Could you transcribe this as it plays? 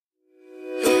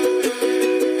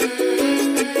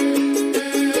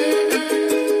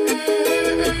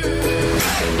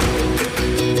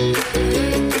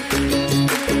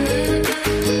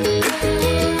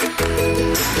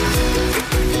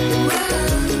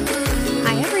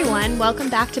welcome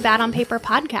back to Bad on Paper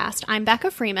podcast. I'm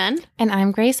Becca Freeman. And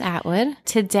I'm Grace Atwood.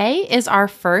 Today is our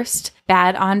first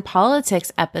Bad on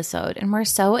Politics episode, and we're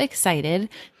so excited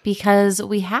because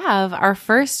we have our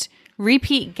first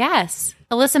repeat guest.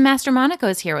 Alyssa Mastromonaco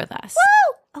is here with us.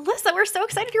 Woo! Alyssa, we're so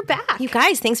excited you're back. You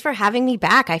guys, thanks for having me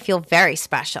back. I feel very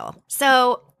special.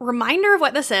 So, reminder of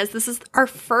what this is. This is our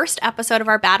first episode of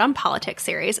our Bad on Politics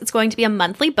series. It's going to be a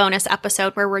monthly bonus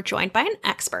episode where we're joined by an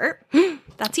expert.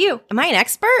 That's you. Am I an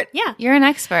expert? Yeah. You're an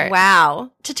expert.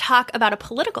 Wow. To talk about a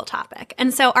political topic.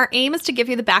 And so our aim is to give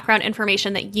you the background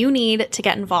information that you need to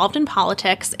get involved in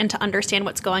politics and to understand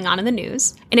what's going on in the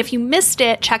news. And if you missed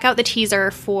it, check out the teaser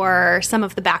for some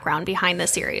of the background behind the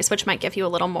series, which might give you a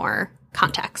little more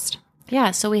context.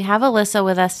 Yeah, so we have Alyssa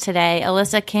with us today.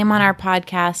 Alyssa came on our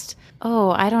podcast,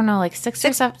 I don't know, like 6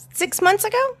 or 7. 6 months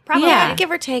ago? Probably. Yeah. Give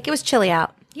or take. It was chilly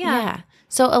out. Yeah.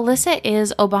 So Alyssa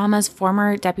is Obama's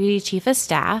former deputy chief of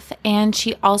staff, and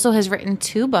she also has written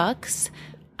 2 books.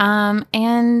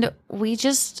 And we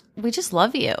just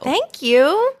love you. Thank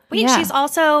you. Wait, Yeah. she's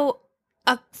also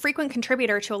a frequent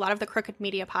contributor to a lot of the Crooked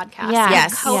Media podcasts. Yeah. And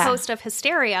Yes. co-host of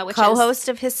Hysteria, which Co-host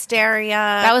of Hysteria.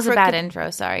 That was a bad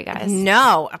intro. Sorry, guys.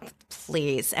 No,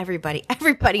 please.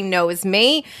 Everybody knows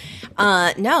me.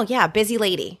 Busy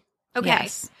lady. Okay.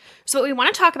 Yes. So what we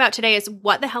want to talk about today is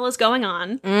what the hell is going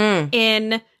on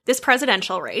in this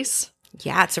presidential race,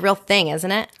 Yeah, it's a real thing,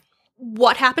 isn't it?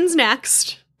 what happens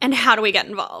next, and how do we get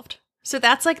involved. So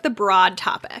that's like the broad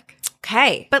topic.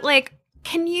 Okay. But like,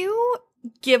 can you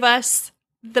give us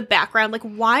the background? Like,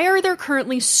 why are there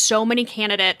currently so many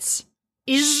candidates?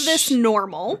 Is this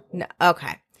normal? No,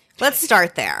 okay. Let's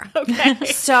start there. Okay.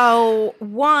 So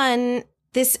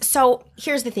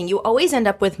here's the thing. You always end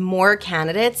up with more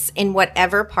candidates in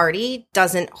whatever party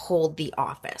doesn't hold the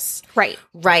office. Right.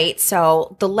 Right.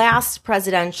 So the last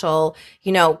presidential,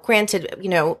 granted,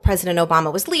 President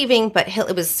Obama was leaving, but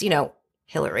it was,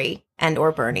 Hillary and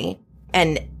or Bernie.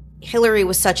 And Hillary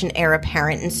was such an heir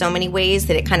apparent in so many ways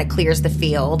that it kind of clears the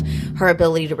field, her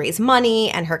ability to raise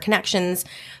money and her connections.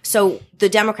 So the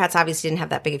Democrats obviously didn't have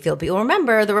that big a field. But you'll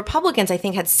remember the Republicans, I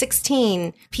think, had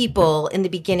 16 people in the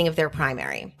beginning of their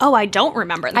primary. Oh, I don't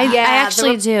remember that. I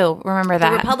actually do remember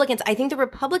that. I think the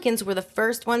Republicans were the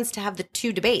first ones to have the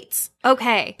 2 debates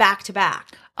Okay. back to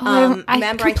back.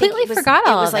 I completely forgot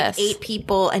all of this. It was like 8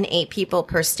 people and 8 people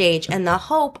per stage. And the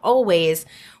hope always,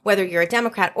 whether you're a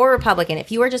Democrat or Republican,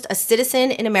 if you are just a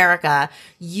citizen in America,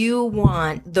 you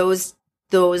want those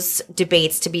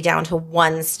debates to be down to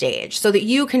 1 stage so that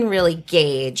you can really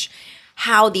gauge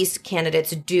how these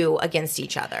candidates do against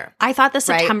each other. I thought the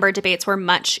September debates were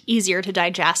much easier to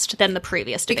digest than the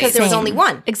previous debates. Because there was only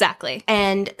one. Exactly.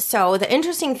 And so the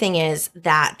interesting thing is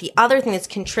that the other thing that's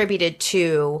contributed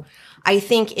to, I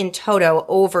think in toto,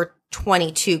 over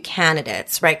 22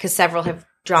 candidates, right? Because several have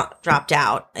dropped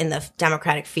out in the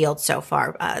Democratic field so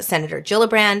far. Senator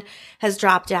Gillibrand has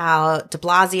dropped out. De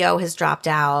Blasio has dropped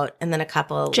out. And then a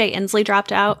couple. Jay Inslee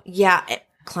dropped out. Yeah.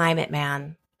 Climate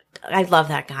man. I love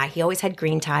that guy. He always had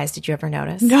green ties. Did you ever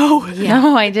notice? No,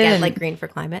 I didn't. Yeah, like green for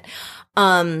climate.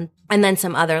 And then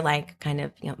some other like kind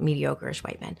of, mediocre-ish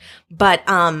white men. But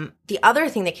the other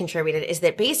thing that contributed is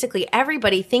that basically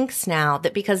everybody thinks now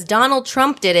that because Donald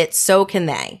Trump did it, so can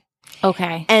they.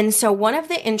 Okay. And so one of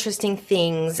the interesting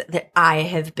things that I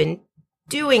have been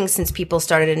doing since people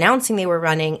started announcing they were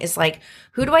running is like,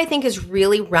 who do I think is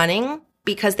really running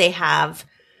because they have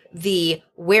the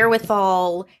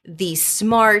wherewithal, the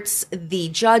smarts, the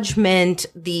judgment,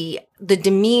 the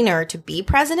demeanor to be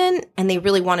president, and they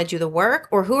really want to do the work?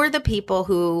 Or who are the people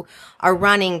who are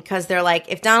running because they're like,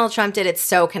 if Donald Trump did it,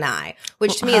 so can I,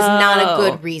 which to me is not a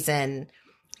good reason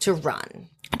to run.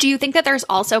 Do you think that there's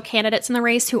also candidates in the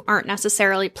race who aren't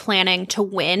necessarily planning to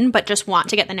win, but just want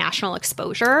to get the national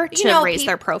exposure to raise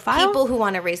their profile? People who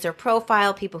want to raise their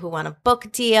profile, people who want a book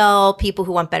deal, people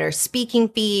who want better speaking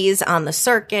fees on the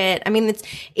circuit. I mean,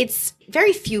 it's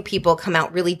very few people come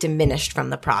out really diminished from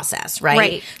the process, right?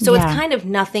 Right. So it's kind of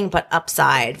nothing but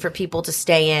upside for people to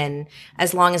stay in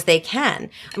as long as they can.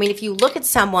 I mean, if you look at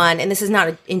someone, and this is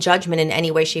not in judgment in any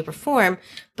way, shape, or form,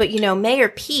 but, Mayor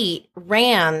Pete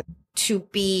ran to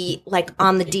be like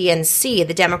on the DNC,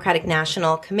 the Democratic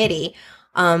National Committee,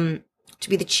 to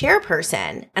be the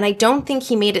chairperson. And I don't think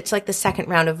he made it to like the second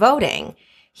round of voting.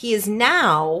 He is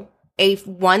now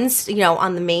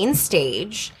on the main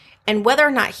stage. And whether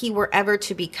or not he were ever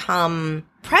to become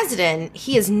president,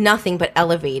 he is nothing but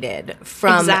elevated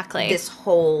from this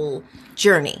whole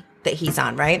journey that he's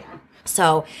on, right?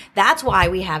 So that's why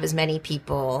we have as many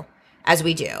people as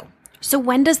we do. So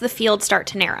when does the field start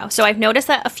to narrow? So I've noticed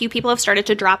that a few people have started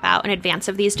to drop out in advance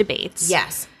of these debates.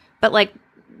 Yes. But like,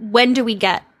 when do we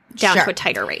get down Sure. to a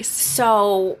tighter race.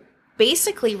 So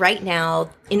basically, right now,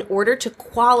 in order to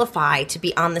qualify to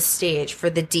be on the stage for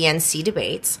the DNC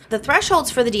debates, the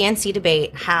thresholds for the DNC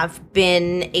debate have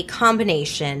been a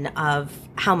combination of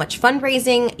how much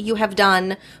fundraising you have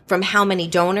done from how many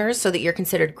donors so that you're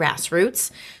considered grassroots.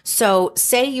 So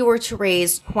say you were to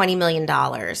raise $20 million,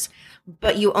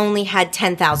 but you only had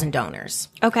 10,000 donors.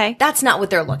 Okay. That's not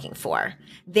what they're looking for.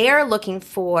 They're looking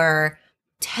for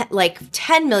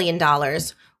 $10 million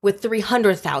with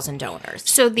 300,000 donors.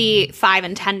 So the $5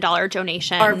 and $10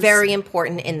 donations Are very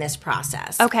important in this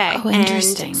process. okay. Oh,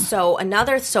 interesting.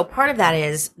 And so part of that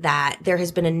is that there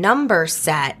has been a number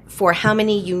set for how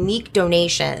many unique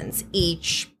donations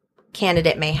each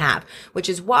candidate may have, which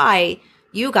is why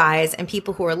you guys and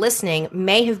people who are listening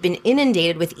may have been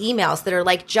inundated with emails that are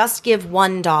like, just give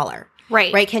 $1.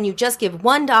 Right. Right? Can you just give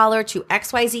 $1 to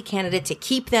XYZ candidate to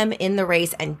keep them in the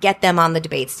race and get them on the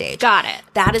debate stage? Got it.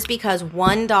 That is because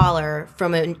 $1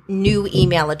 from a new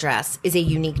email address is a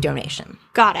unique donation.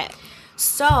 Got it.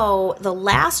 So the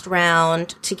last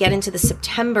round to get into the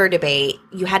September debate,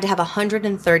 you had to have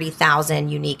 130,000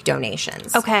 unique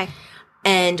donations. Okay.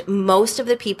 And most of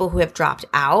the people who have dropped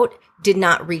out did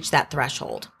not reach that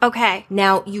threshold. Okay.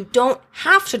 Now, you don't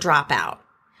have to drop out.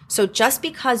 So just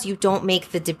because you don't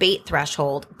make the debate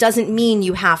threshold doesn't mean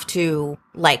you have to,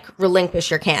 relinquish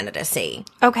your candidacy.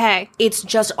 Okay. It's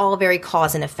just all very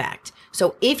cause and effect.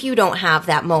 So if you don't have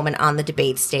that moment on the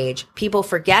debate stage, people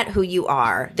forget who you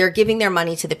are. They're giving their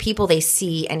money to the people they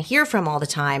see and hear from all the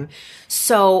time.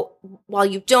 So while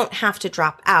you don't have to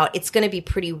drop out, it's going to be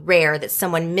pretty rare that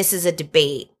someone misses a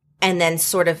debate and then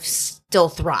sort of still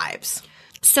thrives.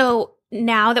 So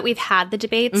now that we've had the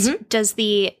debates, Mm-hmm. does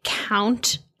the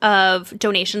count of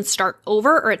donations start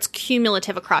over, or it's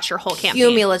cumulative across your whole campaign?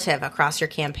 Cumulative across your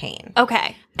campaign.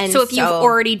 Okay. And so if you've so-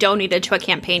 already donated to a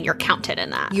campaign, you're counted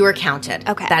in that. You are counted.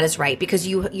 Okay. That is right, because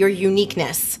your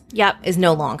uniqueness Yep. is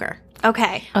no longer.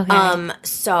 Okay. Okay.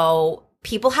 So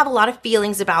people have a lot of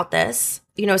feelings about this.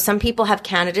 You know, some people have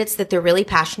candidates that they're really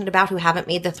passionate about who haven't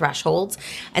made the thresholds,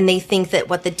 and they think that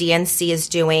what the DNC is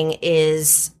doing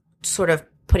is sort of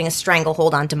putting a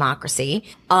stranglehold on democracy.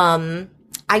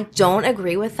 I don't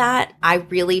agree with that. I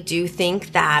really do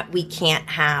think that we can't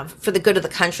have, for the good of the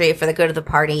country, for the good of the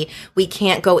party, we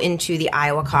can't go into the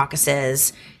Iowa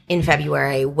caucuses in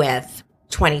February with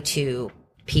 22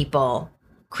 people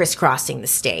crisscrossing the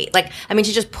state. To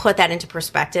just put that into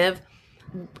perspective,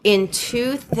 in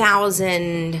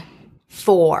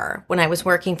 2004, when I was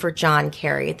working for John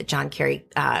Kerry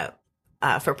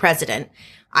for president,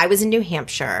 I was in New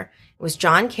Hampshire. It was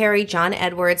John Kerry, John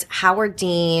Edwards, Howard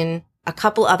Dean, a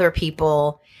couple other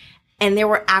people, and there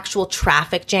were actual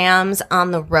traffic jams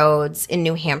on the roads in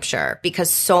New Hampshire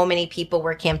because so many people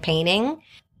were campaigning,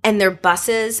 and their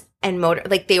buses and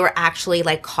they were actually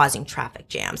causing traffic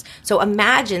jams. So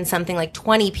imagine something like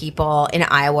 20 people in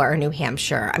Iowa or New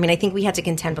Hampshire. I mean, I think we had to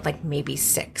contend with maybe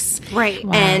 6. Right.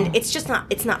 Wow. And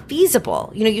it's not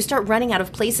feasible. You know, you start running out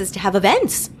of places to have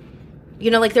events. You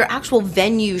know, there are actual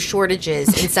venue shortages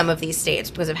in some of these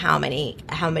states because of how many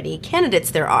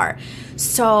candidates there are.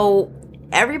 So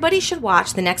everybody should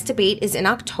watch. The next debate is in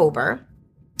October.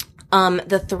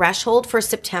 The threshold for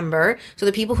September, so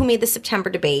the people who made the September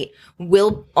debate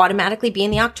will automatically be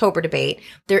in the October debate.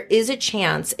 There is a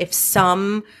chance if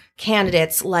some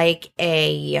candidates like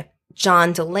a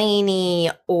John Delaney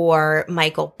or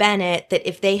Michael Bennett, that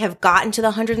if they have gotten to the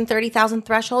 130,000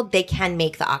 threshold, they can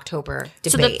make the October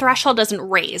debate. So the threshold doesn't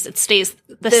raise; it stays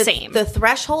the same. The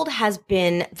threshold has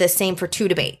been the same for 2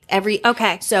 debates.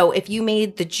 Okay. So if you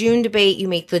made the June debate, you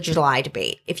make the July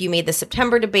debate. If you made the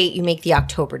September debate, you make the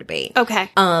October debate. Okay.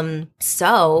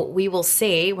 So we will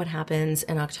see what happens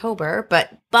in October.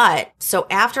 But so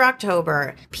after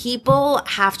October, people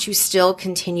have to still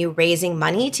continue raising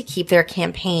money to keep their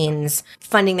campaigns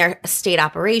funding their state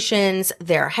operations,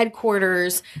 their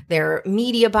headquarters, their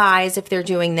media buys if they're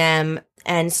doing them.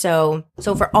 And so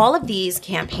for all of these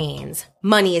campaigns,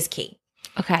 money is key.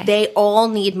 Okay. They all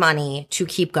need money to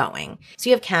keep going. So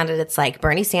you have candidates like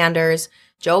Bernie Sanders,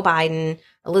 Joe Biden,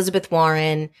 Elizabeth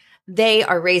Warren. They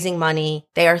are raising money.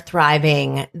 They are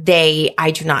thriving.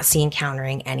 I do not see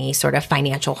encountering any sort of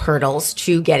financial hurdles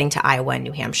to getting to Iowa and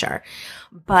New Hampshire.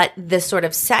 But the sort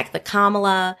of the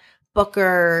Kamala,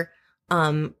 Booker,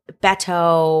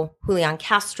 Beto, Julian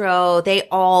Castro, they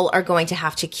all are going to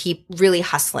have to keep really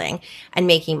hustling and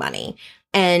making money.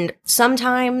 And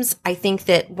sometimes I think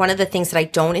that one of the things that I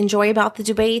don't enjoy about the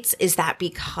debates is that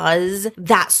because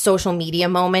that social media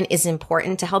moment is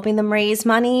important to helping them raise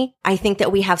money, I think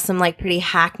that we have some pretty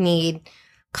hackneyed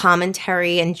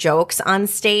commentary and jokes on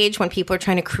stage when people are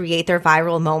trying to create their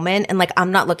viral moment. And like,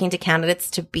 I'm not looking to candidates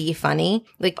to be funny.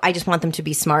 Like, I just want them to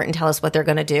be smart and tell us what they're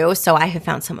going to do. So I have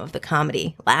found some of the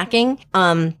comedy lacking.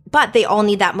 But they all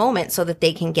need that moment so that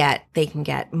they can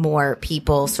get more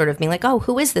people sort of being like, oh,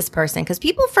 who is this person? Because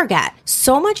people forget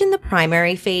so much in the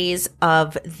primary phase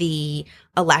of the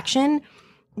election.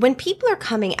 When people are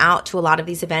coming out to a lot of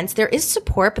these events, there is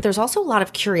support, but there's also a lot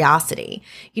of curiosity.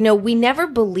 You know, we never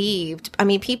believed, I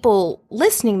mean, people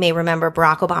listening may remember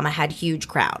Barack Obama had huge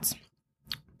crowds.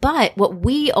 But what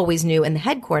we always knew in the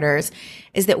headquarters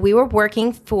is that we were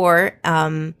working for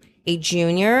the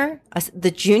junior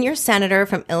senator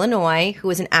from Illinois, who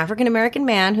was an African-American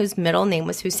man whose middle name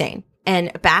was Hussein.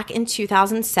 And back in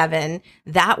 2007,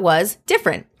 that was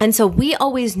different. And so we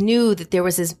always knew that there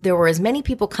were as many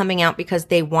people coming out because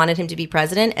they wanted him to be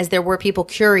president as there were people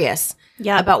curious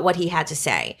about what he had to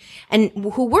say, and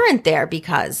who weren't there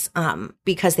because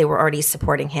they were already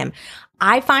supporting him.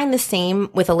 I find the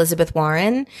same with Elizabeth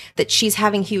Warren, that she's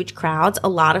having huge crowds. A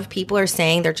lot of people are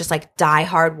saying they're just like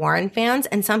diehard Warren fans.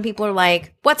 And some people are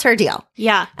like, what's her deal?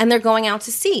 Yeah. And they're going out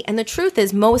to see. And the truth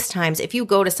is, most times, if you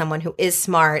go to someone who is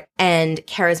smart and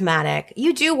charismatic,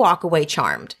 you do walk away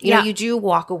charmed. You know, you do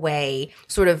walk away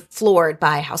sort of floored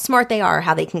by how smart they are,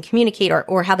 how they can communicate,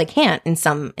 or how they can't in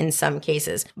some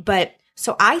cases. But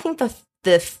so I think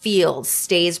the field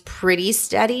stays pretty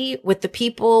steady with the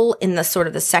people in the sort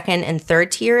of the second and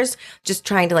third tiers, just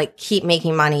trying to like keep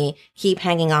making money, keep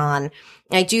hanging on. And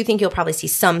I do think you'll probably see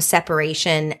some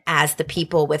separation as the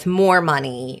people with more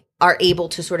money are able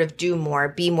to sort of do more,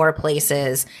 be more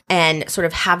places, and sort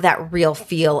of have that real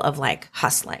feel of like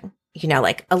hustling. You know,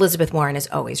 like Elizabeth Warren is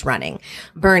always running.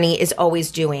 Bernie is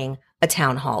always doing a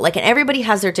town hall. Like, and everybody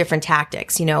has their different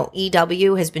tactics. You know,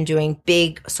 EW has been doing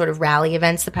big sort of rally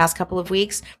events the past couple of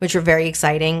weeks, which are very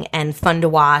exciting and fun to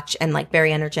watch and like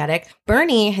very energetic.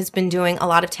 Bernie has been doing a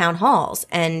lot of town halls,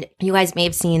 and you guys may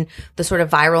have seen the sort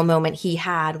of viral moment he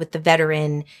had with the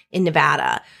veteran in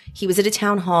Nevada. He was at a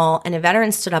town hall and a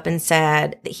veteran stood up and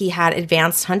said that he had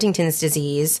advanced Huntington's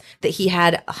disease, that he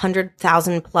had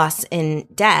 100,000 plus in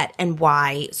debt, and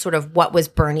what was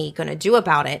Bernie going to do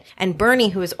about it? And Bernie,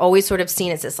 who is always sort of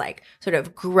seen as this like sort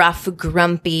of gruff,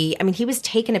 grumpy, I mean, he was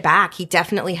taken aback. He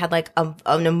definitely had like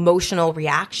an emotional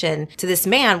reaction to this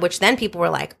man, which then people were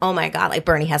like, oh my God, like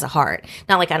Bernie has a heart.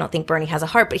 Not like I don't think Bernie has a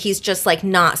heart, but he's just like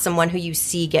not someone who you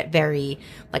see get very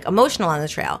like emotional on the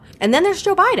trail. And then there's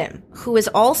Joe Biden, who is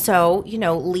also, you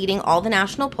know, leading all the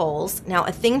national polls. Now,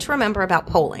 a thing to remember about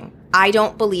polling, I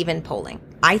don't believe in polling.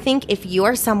 I think if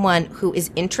you're someone who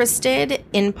is interested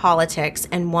in politics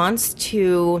and wants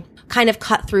to kind of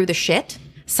cut through the shit,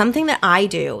 something that I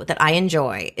do that I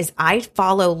enjoy is I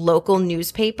follow local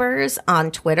newspapers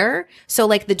on Twitter. So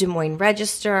like the Des Moines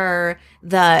Register,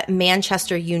 the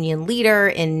Manchester Union Leader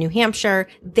in New Hampshire,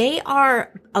 they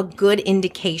are a good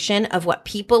indication of what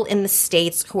people in the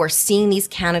states who are seeing these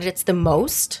candidates the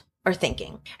most are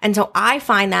thinking. And so I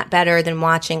find that better than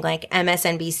watching like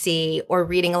MSNBC or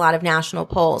reading a lot of national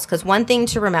polls. Because one thing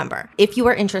to remember, if you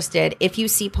are interested, if you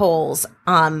see polls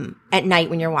at night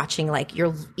when you're watching like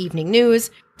your evening news,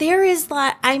 there is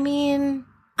like, I mean,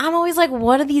 I'm always like,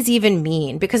 what do these even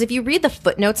mean? Because if you read the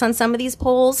footnotes on some of these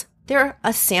polls, they're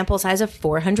a sample size of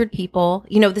 400 people.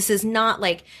 You know, this is not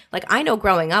like I know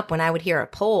growing up when I would hear a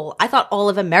poll, I thought all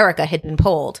of America had been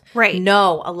polled. Right.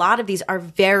 No, a lot of these are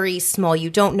very small. You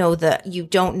don't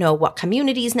know what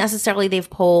communities necessarily they've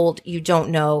polled. You don't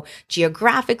know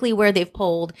geographically where they've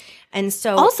polled. And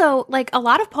so also, like, a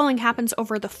lot of polling happens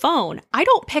over the phone. I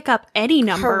don't pick up any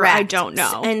number correct. I don't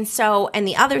know. And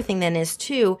the other thing then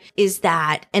is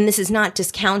that, and this is not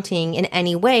discounting in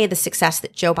any way the success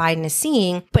that Joe Biden is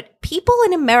seeing, but people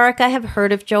in America have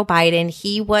heard of Joe Biden.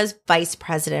 He was vice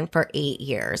president for 8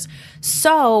 years.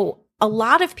 So a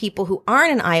lot of people who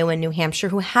aren't in Iowa and New Hampshire,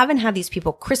 who haven't had these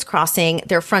people crisscrossing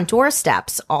their front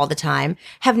doorsteps all the time,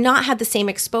 have not had the same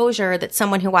exposure that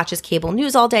someone who watches cable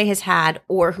news all day has had,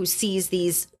 or who sees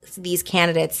these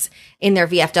candidates in their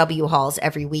VFW halls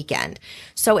every weekend.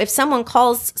 So if someone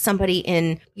calls somebody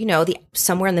in, you know,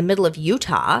 somewhere in the middle of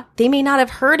Utah, they may not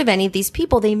have heard of any of these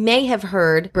people. They may have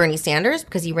heard Bernie Sanders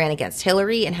because he ran against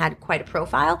Hillary and had quite a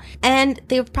profile, and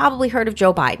they've probably heard of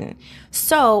Joe Biden.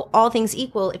 So all things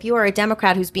equal, if you are a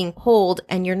Democrat who's being polled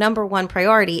and your number one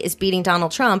priority is beating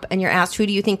Donald Trump, and you're asked, who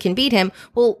do you think can beat him?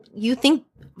 Well, you think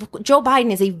Joe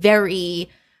Biden is a very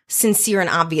sincere and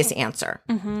obvious answer,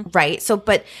 right? So,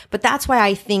 but that's why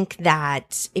I think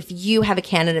that if you have a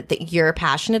candidate that you're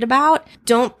passionate about,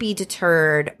 don't be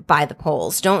deterred by the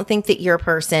polls. Don't think that your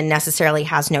person necessarily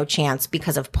has no chance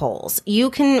because of polls. You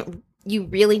can you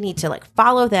really need to like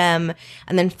follow them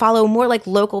and then follow more like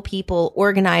local people,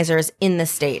 organizers in the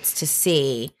states to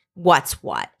see what's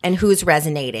what and who's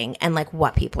resonating and like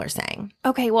what people are saying.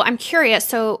 Okay, well, I'm curious.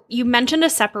 So you mentioned a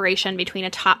separation between a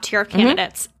top tier of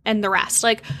candidates and the rest.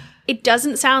 Like, it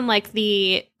doesn't sound like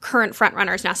the current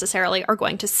frontrunners necessarily are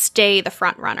going to stay the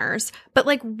frontrunners. But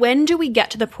like, when do we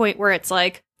get to the point where it's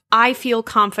like, I feel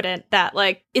confident that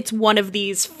like it's one of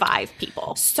these 5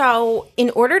 people? So in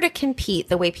order to compete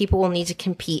the way people will need to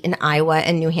compete in Iowa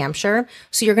and New Hampshire,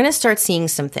 so you're going to start seeing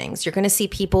some things. You're going to see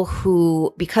people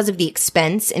who, because of the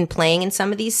expense in playing in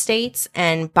some of these states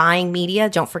and buying media,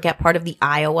 don't forget part of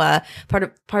Iowa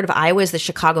is the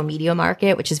Chicago media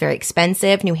market, which is very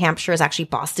expensive. New Hampshire is actually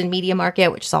Boston media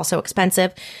market, which is also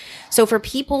expensive. So for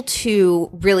people to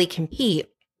really compete,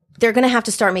 they're going to have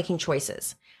to start making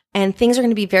choices. And things are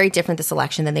going to be very different this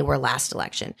election than they were last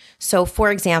election. So,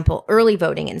 for example, early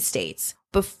voting in states.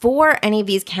 Before any of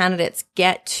these candidates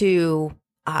get to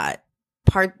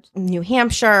New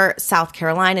Hampshire, South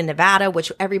Carolina, Nevada,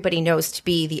 which everybody knows to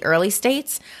be the early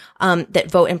states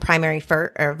that vote in primary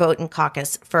or vote in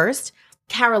caucus first,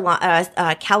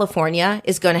 California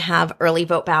is going to have early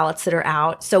vote ballots that are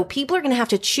out. So people are going to have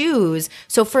to choose.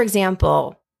 So, for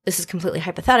example, this is completely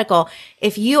hypothetical.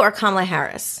 If you are Kamala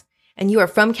Harris, and you are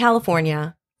from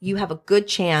California, you have a good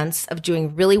chance of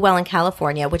doing really well in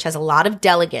California, which has a lot of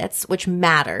delegates, which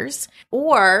matters.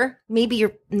 Or maybe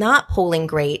you're not polling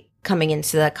great coming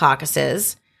into the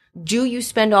caucuses. Do you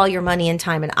spend all your money and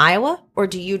time in Iowa, or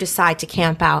do you decide to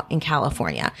camp out in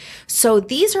California? So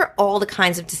these are all the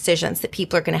kinds of decisions that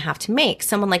people are going to have to make.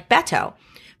 Someone like Beto.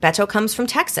 Beto comes from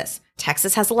Texas.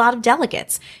 Texas has a lot of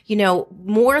delegates. You know,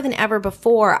 more than ever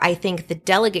before, I think the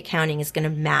delegate counting is going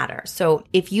to matter. So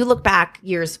if you look back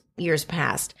years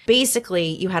past,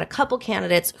 basically you had a couple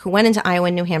candidates who went into Iowa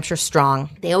and New Hampshire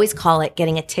strong. They always call it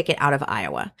getting a ticket out of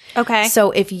Iowa. Okay. So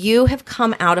if you have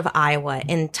come out of Iowa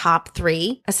in top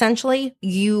 3, essentially,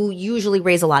 you usually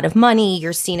raise a lot of money.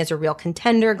 You're seen as a real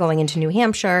contender going into New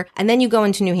Hampshire. And then you go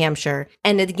into New Hampshire.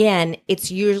 And again,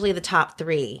 it's usually the top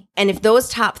 3. And if those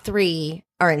top 3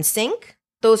 are in sync,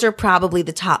 those are probably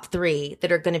the top 3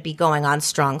 that are going to be going on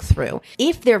strong through.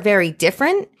 If they're very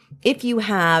different, if you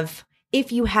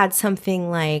had something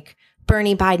like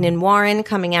Bernie, Biden, and Warren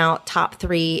coming out top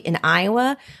 3 in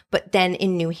Iowa, but then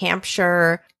in New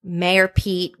Hampshire, Mayor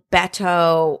Pete,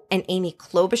 Beto, and Amy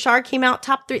Klobuchar came out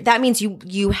top 3, that means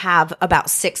you have about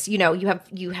 6,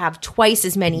 you have twice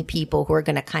as many people who are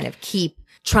going to kind of keep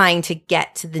trying to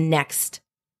get to the next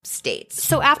states.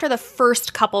 So after the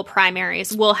first couple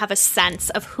primaries, we'll have a sense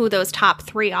of who those top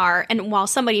 3 are. And while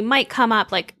somebody might come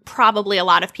up, like probably a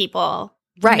lot of people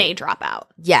may drop out.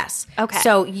 Yes. Okay.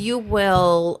 So you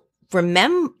will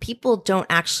people don't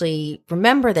actually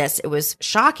remember this. It was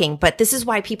shocking, but this is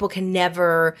why people can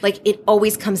never, it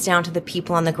always comes down to the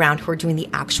people on the ground who are doing the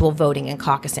actual voting and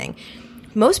caucusing.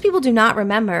 Most people do not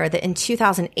remember that in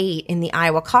 2008 in the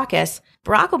Iowa caucus,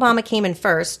 Barack Obama came in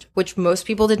first, which most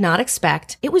people did not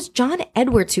expect. It was John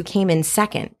Edwards who came in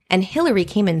second, and Hillary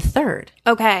came in third.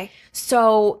 Okay.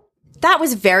 So that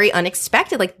was very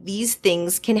unexpected. Like, these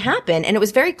things can happen. And it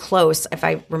was very close, if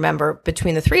I remember,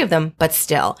 between the 3 of them, but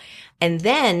still. And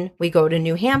then we go to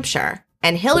New Hampshire.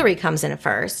 And Hillary comes in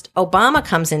first, Obama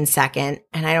comes in second,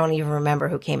 and I don't even remember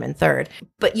who came in third.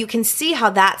 But you can see how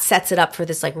that sets it up for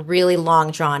this really long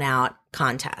drawn out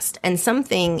contest. And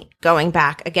something going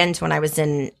back again to when I was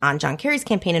on John Kerry's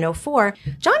campaign in 2004,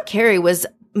 John Kerry was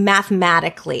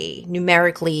numerically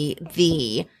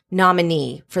the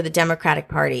nominee for the Democratic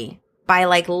Party by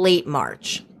late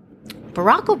March.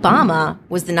 Barack Obama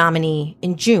was the nominee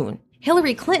in June.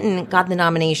 Hillary Clinton got the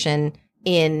nomination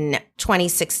in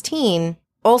 2016,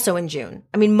 also in June.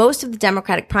 I mean, most of the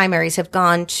Democratic primaries have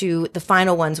gone to the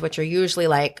final ones, which are usually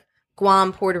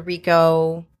Guam, Puerto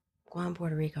Rico,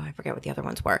 I forget what the other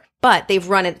ones were. But they've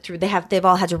run it through, they've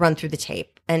all had to run through the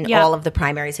tape, and all of the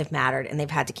primaries have mattered, and they've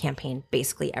had to campaign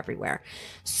basically everywhere.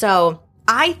 So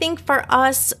I think for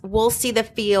us, we'll see the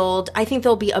field. I think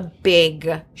there'll be a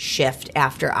big shift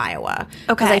after Iowa.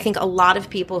 Okay. Because I think a lot of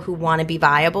people who want to be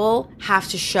viable have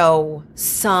to show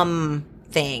something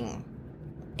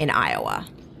in Iowa.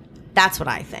 That's what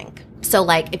I think. So,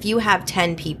 if you have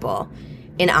 10 people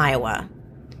in Iowa,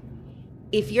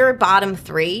 if you're bottom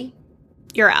 3,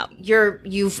 you're out.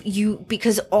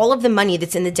 Because all of the money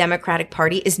that's in the Democratic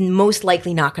Party is most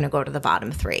likely not going to go to the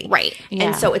bottom 3. Right. Yeah.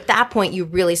 And so at that point, you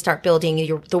really start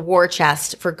building the war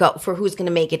chest for who's going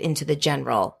to make it into the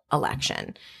general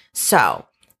election. So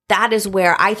that is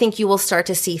where I think you will start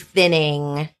to see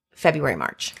thinning February,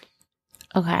 March.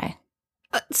 Okay.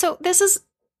 So this is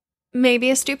maybe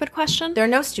a stupid question? There are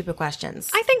no stupid questions.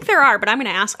 I think there are, but I'm going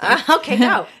to ask them. Okay,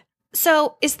 go.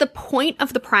 So is the point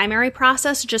of the primary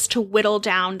process just to whittle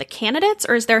down the candidates,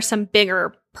 or is there some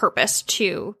bigger purpose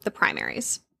to the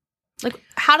primaries? Like,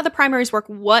 how do the primaries work?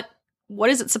 What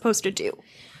is it supposed to do?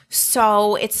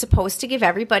 So it's supposed to give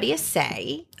everybody a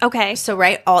say. Okay. So,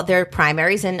 right, there are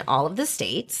primaries in all of the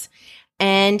states,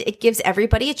 and it gives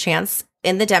everybody a chance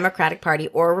in the Democratic Party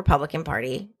or Republican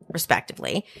Party,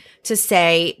 respectively, to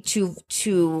say,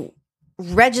 to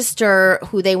register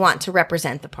who they want to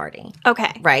represent the party.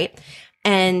 Okay. Right?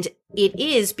 And it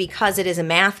is, because it is a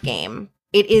math game,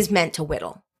 it is meant to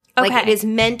whittle. Like, Okay. it is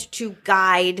meant to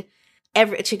guide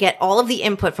to get all of the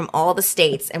input from all the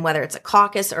states, and whether it's a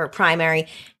caucus or a primary,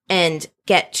 and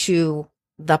get to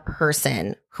the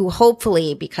person who,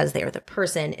 hopefully, because they are the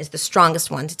person, is the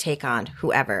strongest one to take on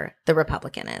whoever the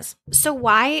Republican is. So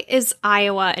why is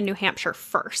Iowa and New Hampshire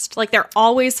first? Like, they're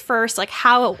always first. Like,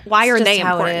 why are It's they just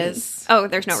how it important? is. Oh,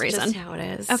 there's no It's reason. just how it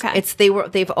is. Okay.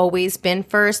 They've always been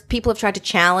first. People have tried to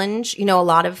challenge, a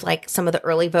lot of like some of the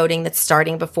early voting that's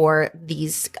starting before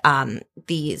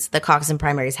the caucus and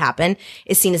primaries happen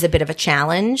is seen as a bit of a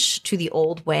challenge to the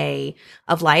old way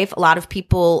of life. A lot of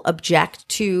people object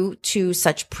to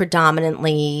such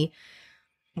predominantly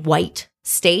white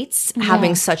states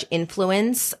having such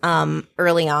influence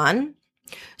early on.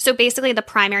 So basically, the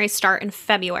primaries start in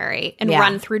February and Yeah.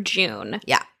 run through June.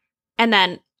 Yeah. And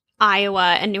then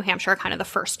Iowa and New Hampshire are kind of the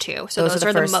first two. So those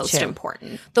are the first most two.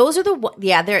 important. Those are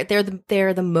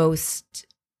they're the most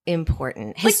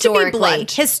important. Like, to be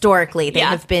blunt. Historically, they Yeah.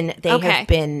 have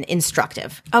been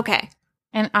instructive. Okay.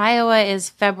 And Iowa is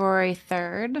February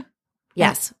 3rd.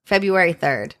 Yes, February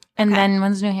 3rd, And Okay. then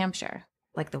when's New Hampshire?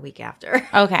 like the week after.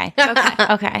 Okay. Okay.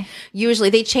 Okay. Usually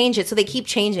they change it, so they keep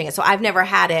changing it. So I've never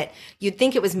had it. You'd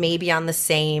think it was maybe on the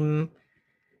same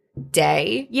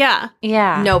day. Yeah.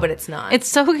 Yeah. No, but it's not. It's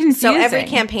so confusing. so every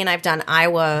campaign I've done,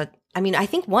 Iowa. I mean, I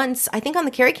think on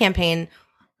the Kerry campaign,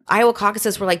 Iowa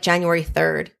caucuses were like January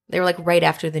 3rd. They were like right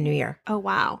after the New Year. Oh,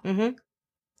 wow. Mm-hmm.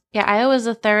 Yeah, Iowa's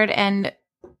the 3rd and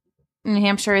New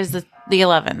Hampshire is the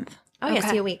 11th. Oh yeah, Okay.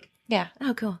 see a week. Yeah.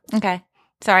 Oh, cool. Okay.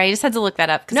 Sorry, I just had to look that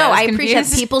up. 'cause No, was I appreciate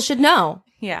confused. people should know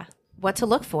Yeah. what to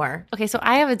look for. Okay, so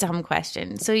I have a dumb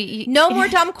question. So No more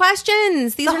dumb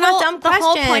questions. These are not dumb questions.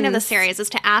 The whole point of the series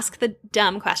is to ask the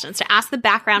dumb questions, to ask the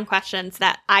background questions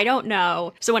that I don't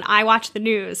know. So when I watch the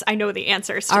news, I know the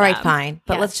answers to All right, them. fine.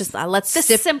 But Yeah. let's just The let's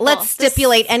simple-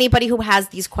 stipulate anybody who has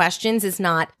these questions is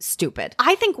not stupid.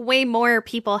 I think way more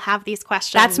people have these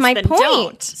questions. That's my than point.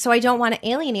 Don't. So I don't want to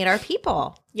alienate our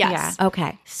people. Yes. Yeah.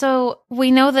 Okay. So we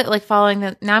know that like now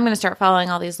I'm going to start following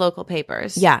all these local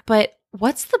papers. Yeah. But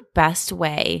what's the best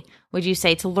way, would you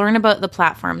say, to learn about the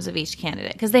platforms of each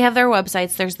candidate? Because they have their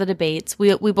websites, there's the debates.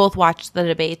 We both watched the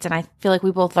debates and I feel like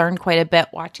we both learned quite a bit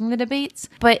watching the debates.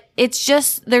 But it's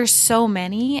just, there's so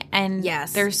many and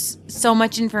Yes. there's so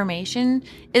much information.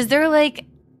 Is there like,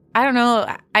 I don't know.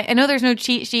 I know there's no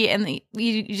cheat sheet and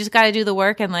you just got to do the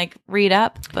work and like read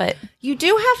up, but You do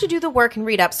have to do the work and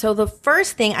read up. So the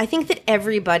first thing, I think that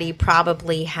everybody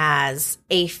probably has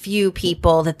a few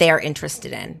people that they are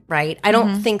interested in, right? I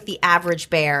don't think the average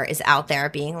bear is out there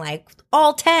being like,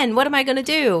 all 10, what am I going to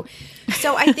do?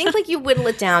 So I think like you whittle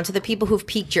it down to the people who've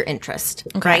piqued your interest,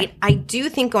 right? I do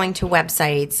think going to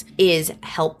websites is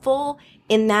helpful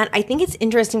in that I think it's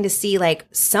interesting to see like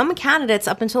some candidates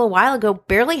up until a while ago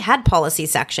barely had policy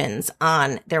sections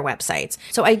on their websites.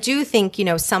 So I do think,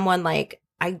 someone like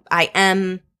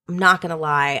I'm not going to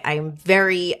lie. I'm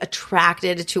very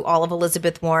attracted to all of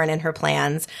Elizabeth Warren and her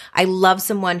plans. I love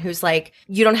someone who's like,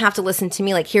 you don't have to listen to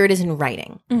me. Like, here it is in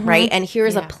writing, right? And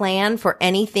here's a plan for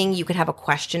anything you could have a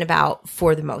question about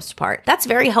for the most part. That's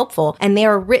very helpful. And they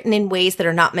are written in ways that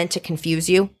are not meant to confuse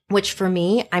you, which for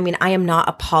me, I mean, I am not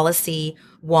a policy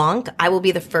wonk. I will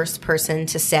be the first person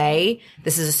to say,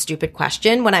 this is a stupid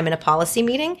question when I'm in a policy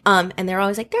meeting. And they're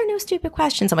always like, there are no stupid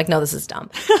questions. I'm like, no, this is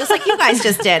dumb. Just like you guys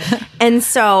just did. And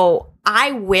so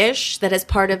I wish that as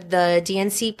part of the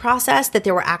DNC process that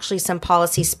there were actually some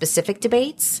policy specific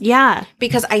debates. Yeah.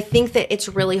 Because I think that it's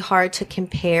really hard to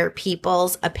compare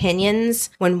people's opinions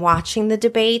when watching the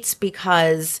debates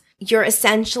because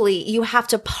you have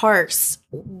to parse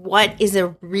what is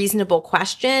a reasonable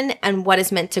question and what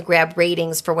is meant to grab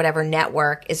ratings for whatever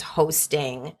network is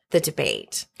hosting the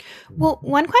debate. Well,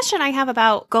 one question I have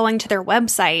about going to their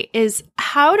website is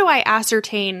how do I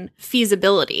ascertain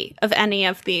feasibility of any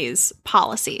of these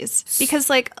policies? Because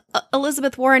like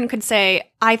Elizabeth Warren could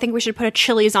say, I think we should put a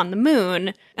Chili's on the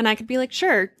moon. And I could be like,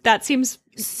 sure, that seems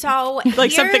So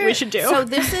like something we should do. So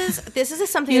this is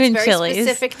something You that's and very Chili's.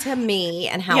 specific to me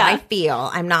and how Yeah. I feel.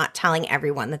 I'm not telling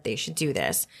everyone that they should do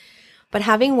this. But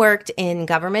having worked in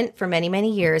government for many,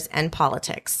 many years and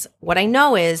politics, what I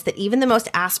know is that even the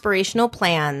most aspirational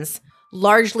plans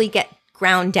largely get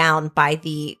ground down by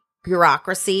the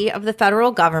bureaucracy of the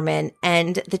federal government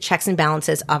and the checks and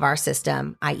balances of our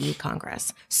system, i.e.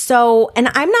 Congress. So, and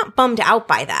I'm not bummed out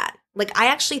by that. Like, I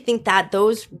actually think that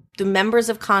the members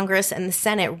of Congress and the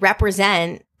Senate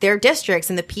represent their districts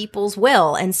and the people's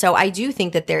will. And so I do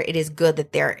think that it is good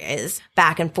that there is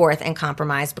back and forth and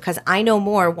compromise, because I no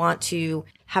more want to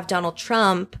have Donald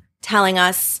Trump telling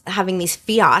us, having these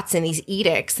fiats and these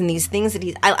edicts and these things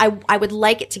that I would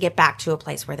like it to get back to a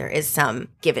place where there is some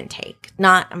give and take.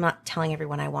 I'm not telling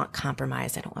everyone I want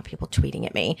compromise. I don't want people tweeting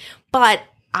at me, but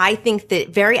I think that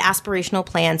very aspirational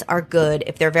plans are good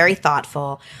if they're very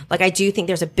thoughtful. Like, I do think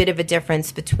there's a bit of a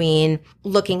difference between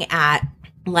looking at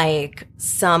like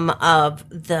some of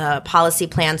the policy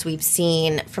plans we've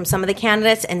seen from some of the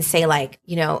candidates and say, like,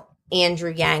 you know,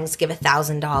 Andrew Yang's give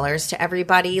 $1,000 to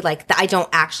everybody. Like, I don't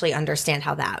actually understand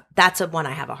how that's one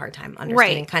I have a hard time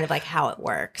understanding, kind of like how it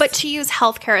works. But to use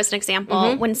healthcare as an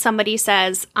example, when somebody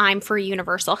says, I'm for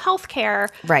universal healthcare,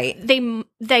 right,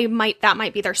 that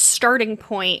might be their starting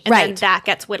point, and then that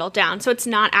gets whittled down. So it's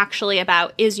not actually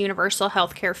about, is universal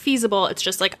healthcare feasible? It's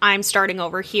just like, I'm starting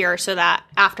over here so that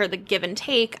after the give and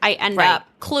take, I end up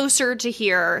closer to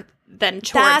here than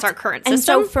towards our current system.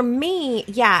 And so for me,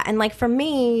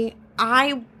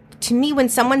 to me, when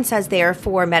someone says they're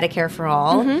for Medicare for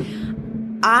all,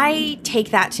 I take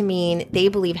that to mean they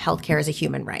believe healthcare is a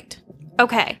human right.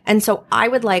 Okay. And so I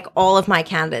would like all of my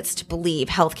candidates to believe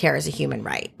healthcare is a human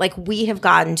right. Like, we have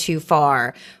gotten too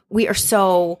far.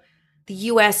 The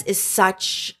U.S. is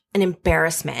such an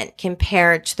embarrassment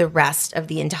compared to the rest of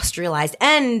the industrialized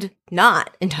and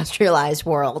not industrialized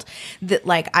world, that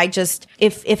like,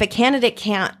 if a candidate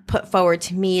can't put forward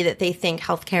to me that they think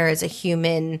healthcare is a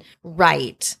human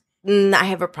right, I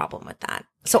have a problem with that.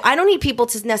 So I don't need people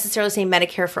to necessarily say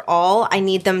Medicare for all. I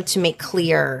need them to make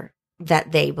clear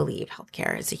that they believe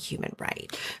healthcare is a human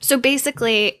right. So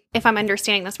basically, if I'm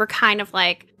understanding this, we're kind of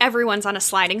like, everyone's on a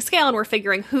sliding scale and we're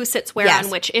figuring who sits where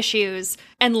on which issues,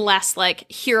 and less like,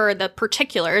 here are the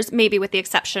particulars, maybe with the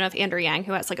exception of Andrew Yang,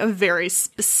 who has like a very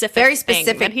specific thing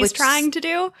that he's trying to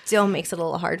do. Still makes it a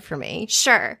little hard for me.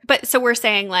 Sure. But so we're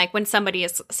saying, like, when somebody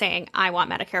is saying, I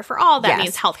want Medicare for all, that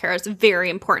means healthcare is very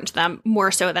important to them,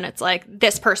 more so than it's like,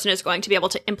 this person is going to be able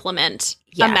to implement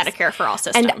a Medicare for all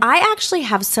system. And I actually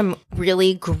have some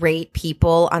really great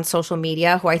people on social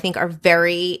media who I think are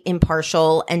very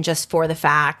impartial and just for the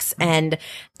facts. And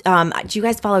do you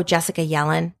guys follow Jessica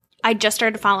Yellen? I just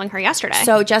started following her yesterday.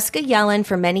 So Jessica Yellen,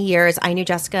 for many years, I knew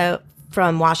Jessica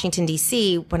from Washington,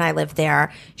 D.C. when I lived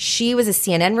there. She was a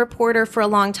CNN reporter for a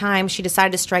long time. She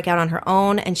decided to strike out on her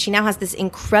own, and she now has this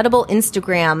incredible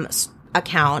Instagram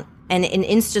account and an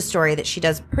Insta story that she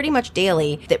does pretty much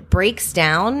daily that breaks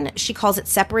down, she calls it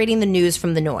separating the news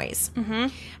from the noise.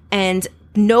 And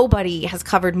nobody has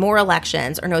covered more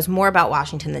elections or knows more about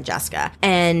Washington than Jessica.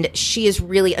 And she is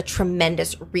really a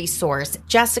tremendous resource.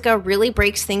 Jessica really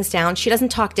breaks things down. She doesn't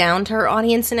talk down to her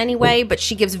audience in any way, but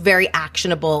she gives very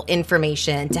actionable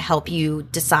information to help you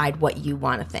decide what you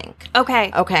want to think.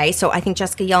 Okay. So I think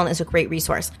Jessica Yellen is a great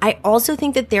resource. I also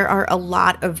think that there are a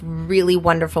lot of really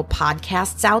wonderful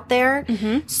podcasts out there.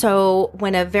 So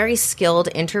when a very skilled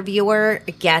interviewer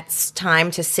gets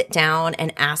time to sit down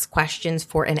and ask questions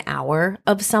for an hour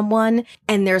of someone,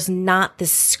 and there's not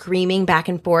this screaming back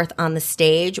and forth on the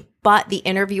stage, but the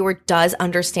interviewer does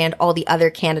understand all the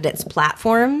other candidates'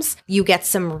 platforms, you get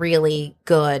some really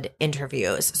good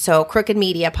interviews. So Crooked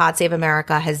Media, Pod Save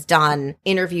America has done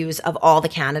interviews of all the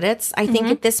candidates. I think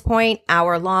at this point,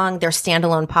 hour long, they're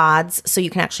standalone pods, so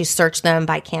you can actually search them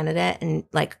by candidate and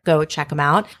like go check them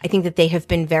out. I think that they have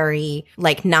been very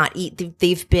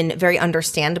they've been very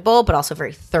understandable, but also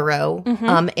very thorough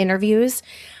interviews.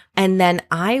 And then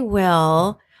I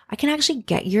can actually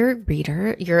get your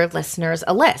listeners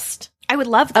a list. I would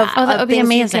love that. That would be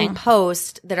amazing. You can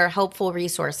post that are helpful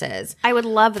resources. I would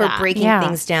love for breaking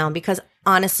things down, because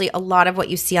honestly, a lot of what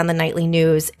you see on the nightly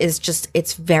news is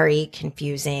it's very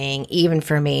confusing, even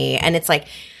for me. And it's like,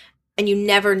 and you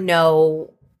never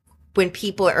know when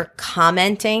people are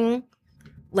commenting,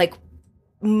 like,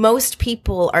 most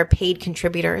people are paid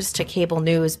contributors to cable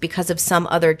news because of some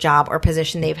other job or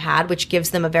position they've had, which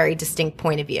gives them a very distinct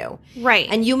point of view. Right.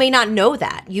 And you may not know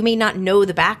that. You may not know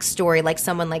the backstory like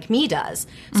someone like me does.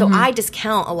 So I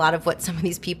discount a lot of what some of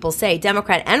these people say,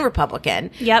 Democrat and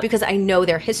Republican, because I know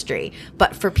their history.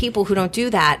 But for people who don't do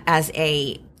that as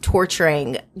a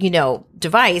torturing,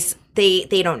 device, They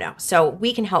don't know. So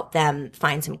we can help them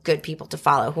find some good people to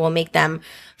follow who will make them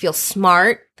feel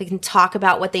smart. They can talk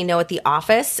about what they know at the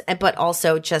office, but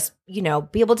also just,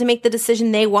 be able to make the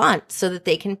decision they want so that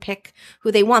they can pick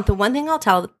who they want. The one thing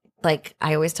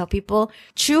I always tell people,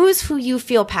 choose who you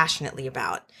feel passionately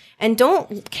about. And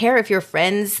don't care if your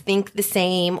friends think the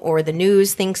same or the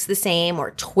news thinks the same or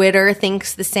Twitter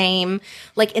thinks the same.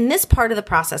 Like in this part of the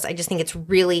process, I just think it's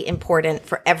really important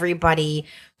for everybody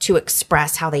to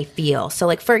express how they feel. So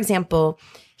like, for example,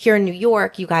 here in New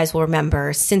York, you guys will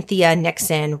remember Cynthia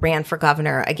Nixon ran for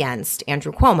governor against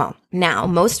Andrew Cuomo. Now,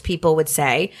 most people would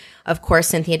say, of course,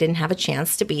 Cynthia didn't have a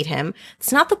chance to beat him.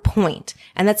 It's not the point,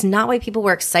 and that's not why people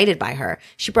were excited by her.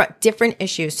 She brought different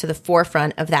issues to the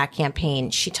forefront of that campaign.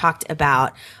 She talked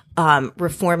about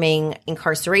reforming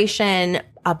incarceration,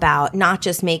 about not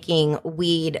just making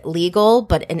weed legal,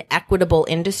 but an equitable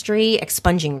industry,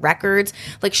 expunging records.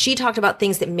 Like she talked about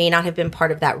things that may not have been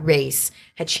part of that race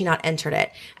had she not entered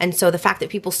it. And so the fact that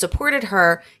people supported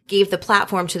her gave the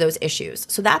platform to those issues.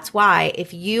 So that's why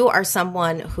if you are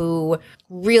someone who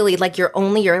really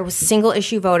you're a single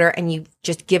issue voter and you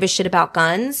just give a shit about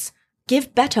guns,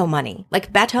 give Beto money.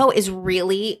 Like Beto is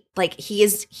really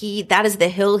that is the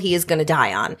hill he is going to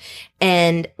die on.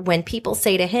 And when people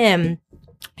say to him,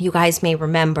 you guys may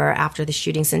remember after the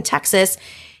shootings in Texas,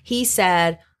 he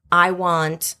said, I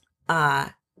want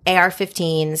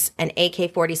AR-15s and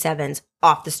AK-47s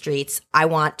off the streets. I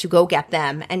want to go get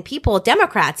them. And people,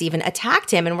 Democrats even attacked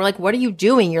him and were like, what are you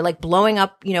doing? You're blowing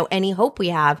up, any hope we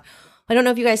have. I don't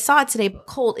know if you guys saw it today, but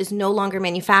Colt is no longer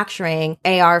manufacturing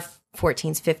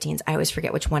AR-14s, 15s. I always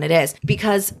forget which one it is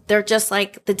because they're just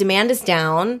the demand is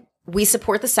down. We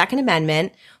support the Second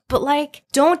Amendment, but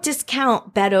don't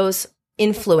discount Beto's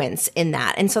influence in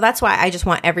that. And so that's why I just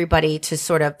want everybody to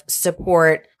sort of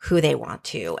support who they want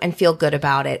to and feel good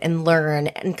about it and learn.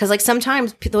 And because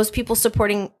sometimes those people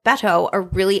supporting Beto are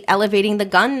really elevating the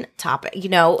gun topic,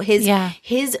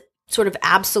 his sort of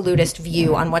absolutist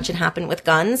view on what should happen with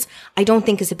guns, I don't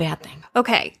think is a bad thing.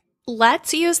 Okay.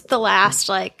 Let's use the last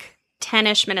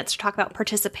 10-ish minutes to talk about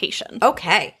participation.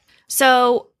 Okay.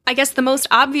 So I guess the most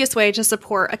obvious way to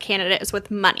support a candidate is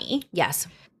with money. Yes.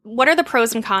 What are the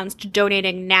pros and cons to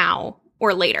donating now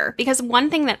or later? Because one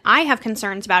thing that I have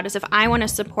concerns about is if I want to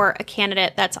support a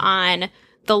candidate that's on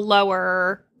the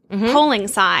lower polling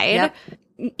side,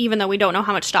 even though we don't know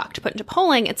how much stock to put into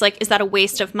polling, it's is that a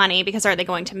waste of money because are they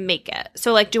going to make it?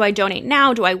 So do I donate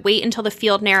now? Do I wait until the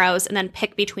field narrows and then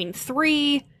pick between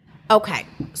three? Okay.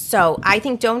 So I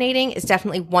think donating is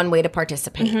definitely one way to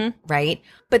participate, right?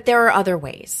 But there are other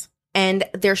ways. And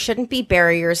there shouldn't be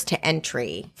barriers to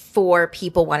entry for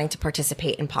people wanting to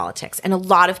participate in politics. And a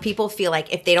lot of people feel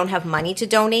like if they don't have money to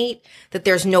donate, that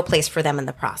there's no place for them in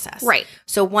the process. Right.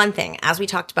 So one thing, as we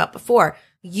talked about before,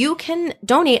 you can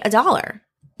donate $1.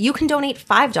 You can donate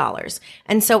 $5.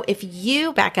 And so if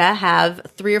you, Becca, have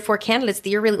 3 or 4 candidates that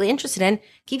you're really interested in,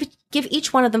 give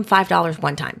each one of them $5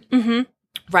 one time. Mm-hmm.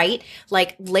 Right?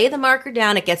 Lay the marker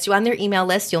down. It gets you on their email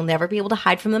list. You'll never be able to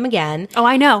hide from them again. Oh,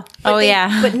 I know.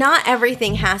 Yeah. But not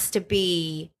everything has to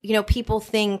be, people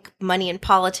think money in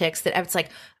politics that it's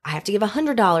I have to give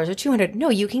 $100 or $200. No,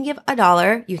 you can give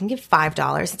 $1. You can give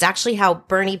 $5. It's actually how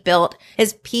Bernie built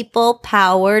his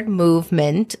people-powered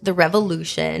movement, the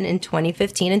revolution in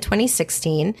 2015 and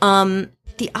 2016.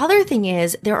 The other thing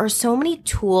is there are so many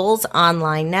tools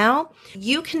online now.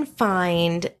 You can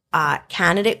find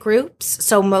candidate groups.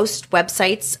 So most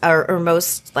websites or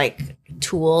most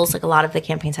tools, a lot of the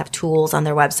campaigns have tools on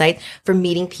their website for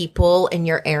meeting people in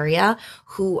your area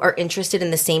who are interested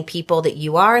in the same people that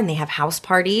you are. And they have house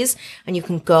parties and you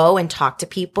can go and talk to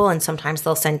people. And sometimes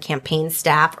they'll send campaign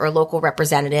staff or a local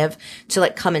representative to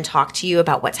come and talk to you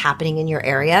about what's happening in your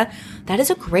area. That is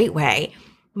a great way.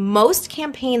 Most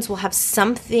campaigns will have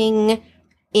something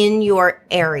in your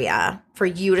area for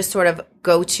you to sort of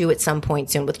go to at some point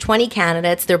soon. With 20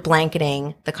 candidates, they're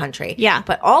blanketing the country. Yeah.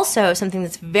 But also something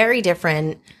that's very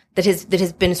different that has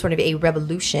been sort of a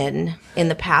revolution in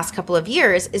the past couple of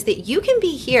years is that you can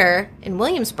be here in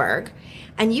Williamsburg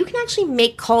and you can actually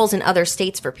make calls in other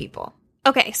states for people.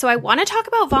 Okay, so I want to talk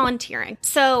about volunteering.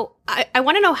 So I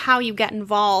want to know how you get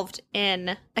involved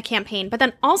in a campaign, but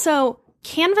then also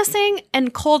canvassing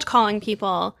and cold calling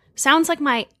people sounds like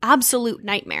my absolute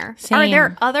nightmare. Same. Are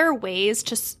there other ways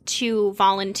to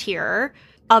volunteer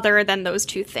other than those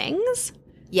two things?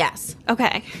 Yes.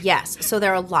 Okay. Yes. So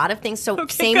there are a lot of things. So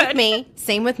Okay, same good. with me.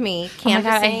 Same with me. Oh my God,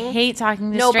 Canvassing. I hate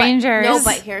talking to strangers.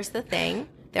 But here's the thing.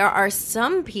 There are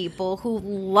some people who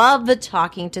love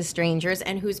talking to strangers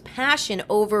and whose passion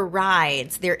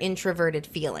overrides their introverted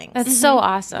feelings. That's so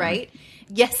awesome. Right?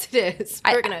 Yes, it is.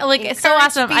 We're gonna Like, it's so encourage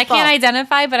awesome. I people. can't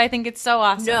identify, but I think it's so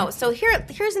awesome. No, so here's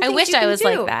the thing. I wish you I can was do.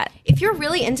 like that. If you're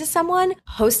really into someone,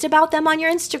 post about them on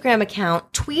your Instagram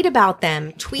account, tweet about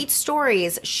them, tweet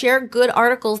stories, share good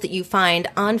articles that you find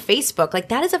on Facebook. Like,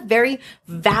 that is a very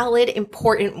valid,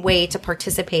 important way to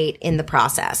participate in the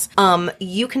process.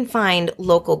 You can find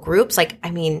local groups. Like,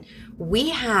 I mean, we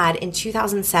had in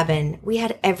 2007, we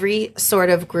had every sort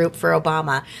of group for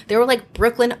Obama. There were like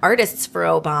Brooklyn artists for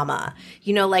Obama,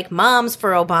 you know, like moms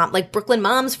for Obama, like Brooklyn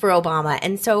moms for Obama.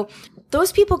 And so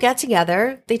those people get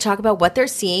together, they talk about what they're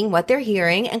seeing, what they're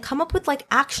hearing, and come up with like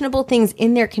actionable things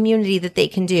in their community that they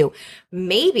can do.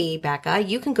 Maybe, Becca,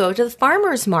 you can go to the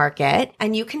farmer's market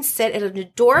and you can sit at an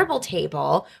adorable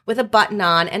table with a button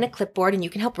on and a clipboard, and you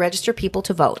can help register people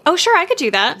to vote. Oh, sure, I could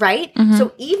do that. Right?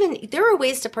 So even there are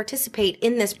ways to participate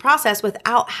in this process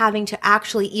without having to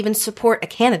actually even support a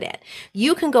candidate.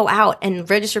 You can go out and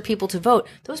register people to vote.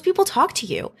 Those people talk to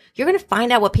you. You're going to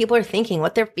find out what people are thinking,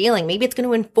 what they're feeling. Maybe it's going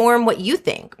to inform what you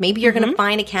think. Maybe you're going to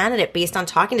find a candidate based on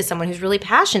talking to someone who's really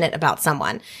passionate about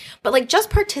someone. But like, just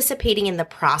participating in the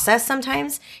process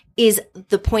sometimes is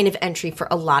the point of entry for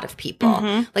a lot of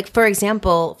people. Like, for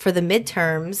example, for the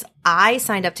midterms, I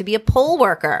signed up to be a poll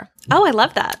worker. Oh, I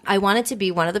love that. I wanted to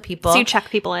be one of the people So you check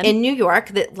people in. New York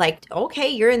that like, okay,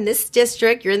 you're in this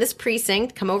district, you're in this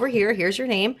precinct, come over here, here's your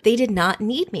name. They did not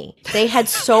need me. They had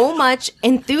so much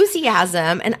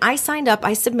enthusiasm, and I signed up.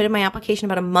 I submitted my application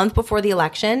about a month before the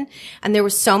election, and there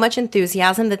was so much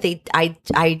enthusiasm that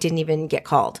I didn't even get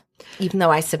called, even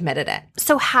though I submitted it.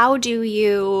 So how do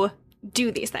you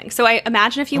do these things? So I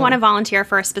imagine if you want to volunteer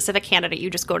for a specific candidate, you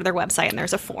just go to their website and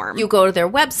there's a form. You go to their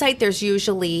website, there's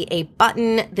usually a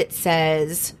button that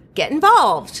says get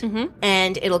involved,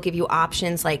 and it'll give you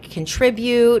options like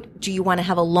contribute. Do you want to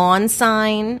have a lawn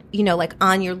sign, you know, like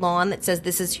on your lawn that says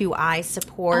this is who I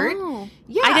support? Oh.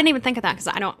 Yeah. I didn't even think of that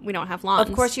because we don't have lawns.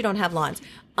 Of course you don't have lawns.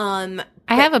 I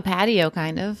have a patio,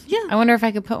 kind of. Yeah. I wonder if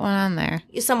I could put one on there.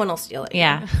 Someone will steal it.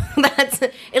 Yeah.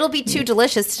 It'll be too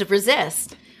delicious to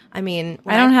resist. I mean,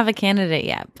 I don't have a candidate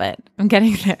yet, but I'm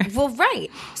getting there. Well,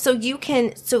 right. So you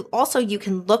can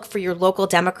look for your local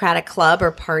Democratic club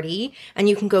or party, and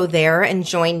you can go there and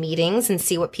join meetings and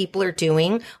see what people are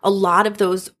doing. A lot of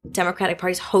those Democratic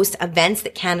parties host events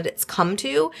that candidates come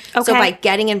to. Okay. So by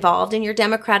getting involved in your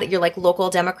like local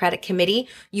Democratic committee,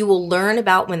 you will learn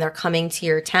about when they're coming to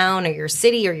your town or your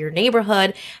city or your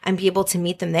neighborhood and be able to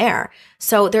meet them there.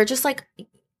 So they're just like,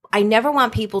 I never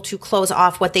want people to close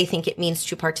off what they think it means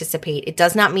to participate. It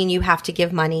does not mean you have to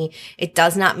give money. It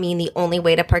does not mean the only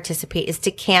way to participate is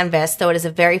to canvass, though it is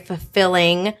a very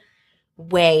fulfilling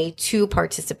way to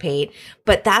participate.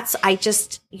 But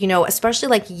especially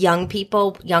like young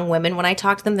people, young women, when I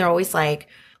talk to them, they're always like,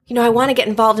 I want to get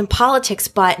involved in politics,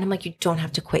 and I'm like, you don't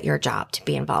have to quit your job to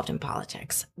be involved in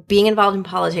politics. Being involved in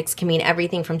politics can mean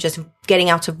everything from just getting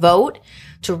out to vote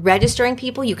to registering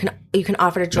people. You can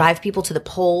offer to drive people to the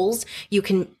polls. You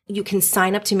can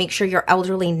sign up to make sure your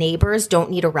elderly neighbors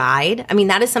don't need a ride. I mean,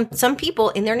 that is some people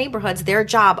in their neighborhoods, their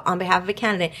job on behalf of a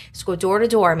candidate is to go door to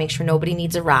door, make sure nobody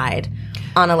needs a ride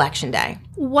on election day.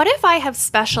 What if I have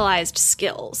specialized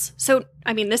skills? So,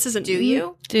 I mean, this isn't... Do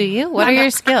you? Do you? What are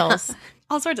your skills?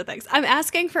 All sorts of things. I'm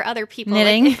asking for other people.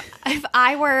 Knitting? Like if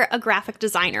I were a graphic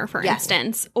designer, for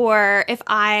instance, or if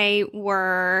I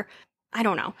were, I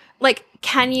don't know, like,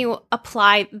 can you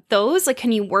apply those? Like,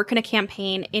 can you work in a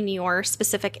campaign in your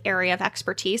specific area of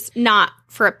expertise, not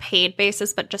for a paid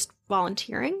basis, but just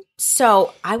volunteering?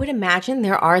 So I would imagine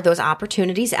there are those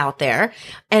opportunities out there.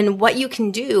 And what you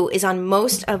can do is on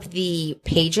most of the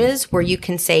pages where you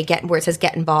can say where it says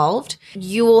get involved,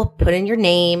 you will put in your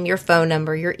name, your phone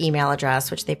number, your email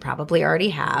address, which they probably already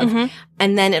have.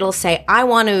 And then it'll say, I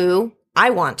want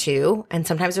to, and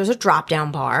sometimes there's a drop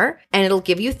down bar and it'll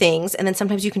give you things. And then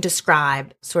sometimes you can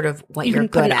describe sort of what you're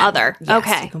good at. You can put in other. Yes,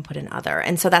 okay. You can put in other.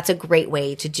 And so that's a great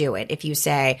way to do it. If you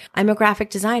say, I'm a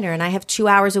graphic designer and I have 2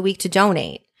 hours a week to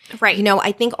donate. Right.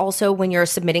 I think also when you're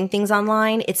submitting things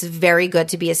online, it's very good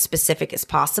to be as specific as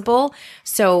possible.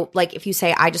 So like if you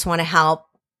say, I just want to help,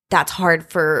 that's hard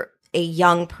for a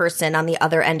young person on the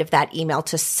other end of that email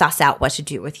to suss out what to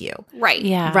do with you. Right.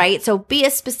 Yeah. Right. So be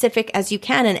as specific as you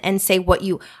can and say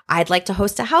I'd like to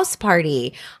host a house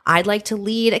party. I'd like to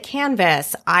lead a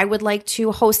canvas. I would like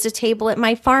to host a table at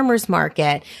my farmer's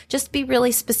market. Just be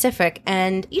really specific.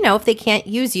 And, if they can't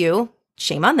use you,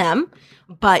 shame on them.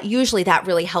 But usually that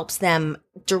really helps them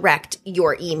direct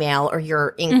your email or your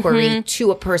inquiry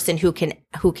to a person who can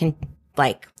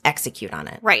like execute on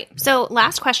it. Right. So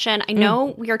last question. I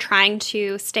know we are trying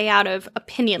to stay out of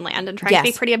opinion land and trying to be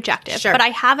Yes. pretty objective, Sure. but I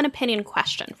have an opinion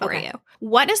question for Okay. you.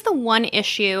 What is the one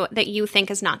issue that you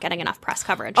think is not getting enough press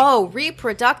coverage? Oh,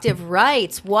 reproductive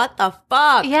rights. What the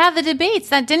fuck? Yeah, the debates.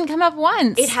 That didn't come up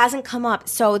once. It hasn't come up.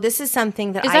 So this is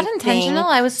something that Is that intentional?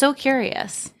 I was so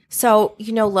curious. So,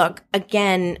 look,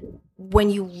 again, when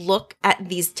you look at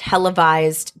these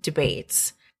televised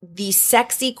debates, the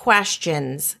sexy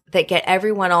questions that get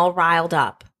everyone all riled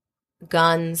up,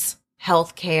 guns,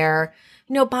 healthcare,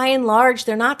 by and large,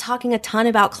 they're not talking a ton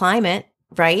about climate,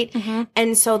 right? Mm-hmm.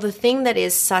 And so the thing that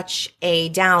is such a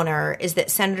downer is that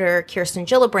Senator Kirsten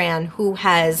Gillibrand, who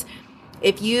has,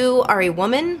 if you are a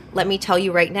woman, let me tell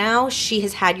you right now, she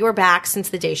has had your back since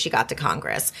the day she got to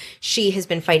Congress. She has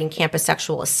been fighting campus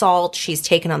sexual assault. She's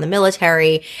taken on the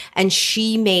military, and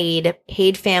she made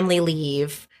paid family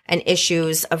leave and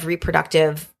issues of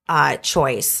reproductive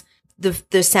choice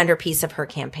the centerpiece of her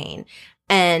campaign.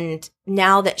 And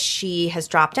now that she has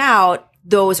dropped out,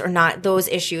 those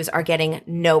issues are getting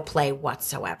no play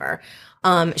whatsoever.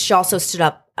 She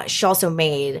also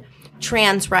made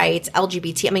trans rights,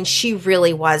 LGBT. I mean, she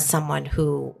really was someone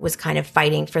who was kind of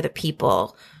fighting for the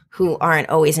people who aren't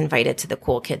always invited to the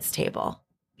cool kids table.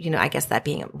 I guess that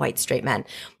being white straight men.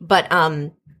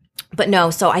 But no,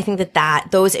 so I think that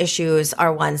those issues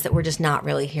are ones that we're just not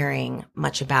really hearing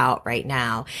much about right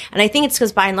now. And I think it's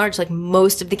because by and large, like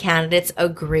most of the candidates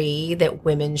agree that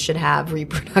women should have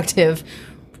reproductive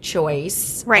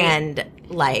choice and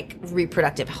like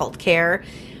reproductive health care.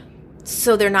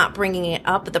 So they're not bringing it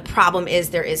up. But the problem is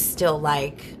there is still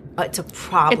like, it's a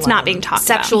problem. It's not being talked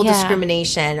about. Sexual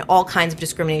discrimination, all kinds of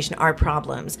discrimination are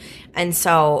problems. And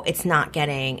so it's not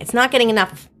getting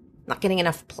enough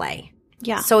play.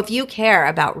 Yeah. So if you care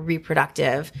about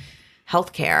reproductive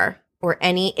health care or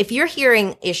if you're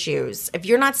hearing issues, if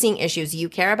you're not seeing issues you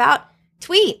care about,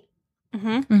 tweet.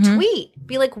 Tweet.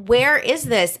 Be like, where is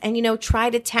this? And, try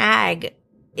to tag.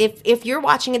 If you're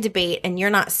watching a debate and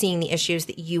you're not seeing the issues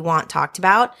that you want talked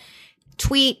about,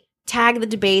 tweet, tag the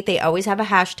debate. They always have a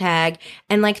hashtag,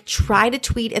 and like try to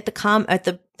tweet at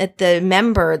the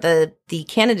member, the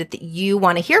candidate that you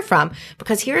want to hear from.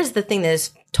 Because here's the thing that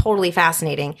is totally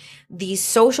fascinating. These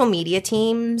social media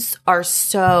teams are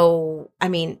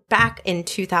back in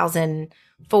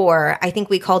 2004, I think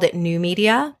we called it new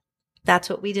media. That's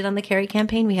what we did on the Kerry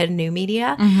campaign. We had new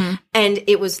media, and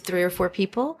it was 3 or 4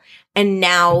 people. And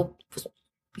now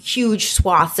huge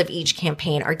swaths of each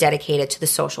campaign are dedicated to the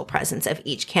social presence of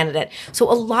each candidate.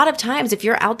 So a lot of times, if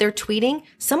you're out there tweeting,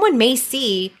 someone may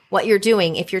see what you're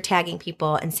doing if you're tagging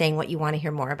people and saying what you want to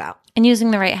hear more about. And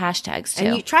using the right hashtags too.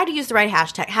 And you try to use the right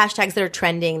hashtags that are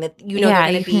trending, that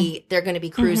they're going to be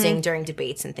cruising during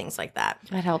debates and things like that.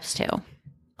 That helps too.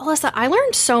 Alyssa, I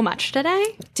learned so much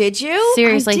today. Did you?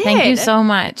 Seriously, I thank you did. so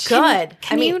much. Good.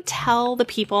 Can you tell the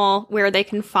people where they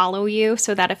can follow you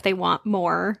so that if they want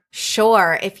more?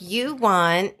 Sure. If you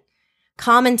want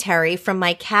commentary from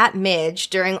my cat Midge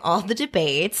during all the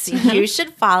debates, you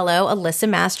should follow Alyssa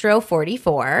Mastro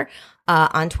 44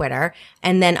 on Twitter.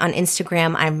 And then on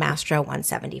Instagram, I'm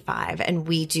Mastro175. And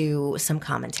we do some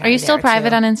commentary. Are you still there,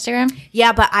 private too. on Instagram?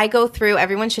 Yeah, but I go through,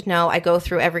 everyone should know, I go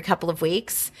through every couple of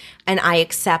weeks and I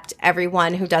accept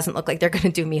everyone who doesn't look like they're going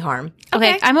to do me harm.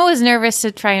 Okay. I'm always nervous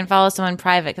to try and follow someone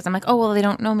private because I'm like, oh, well, they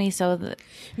don't know me. So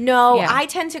No, Yeah. I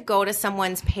tend to go to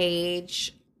someone's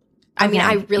page. I mean,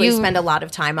 I really spend a lot of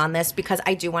time on this because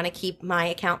I do want to keep my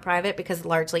account private because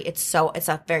largely it's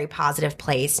a very positive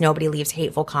place. Nobody leaves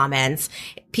hateful comments.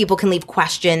 People can leave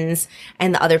questions,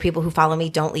 and the other people who follow me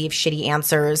don't leave shitty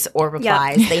answers or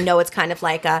replies. They know it's kind of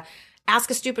like ask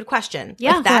a stupid question.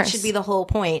 Yeah, Like, that of course. should be the whole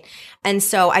point. And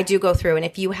so I do go through, and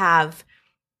if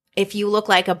you look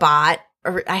like a bot,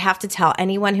 or I have to tell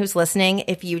anyone who's listening,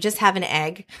 if you just have an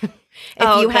egg,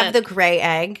 if you have the gray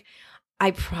egg, I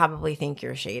probably think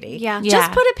you're shady. Yeah.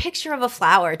 Just put a picture of a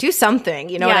flower. Do something.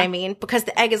 You know what I mean? Because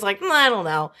the egg is like, I don't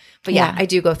know. But yeah, I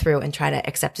do go through and try to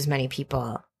accept as many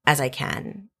people as I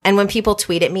can. And when people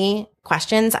tweet at me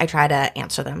questions, I try to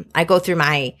answer them. I go through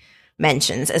my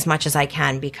mentions as much as I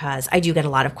can because I do get a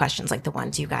lot of questions like the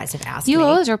ones you guys have asked me. you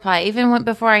always reply. Even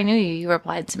before I knew you, you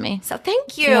replied to me. So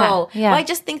thank you. Yeah. Well, I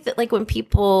just think that like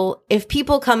if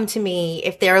people come to me,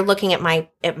 if they're looking at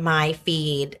my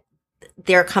feed,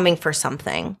 they're coming for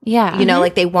something. Yeah.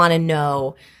 Like they want to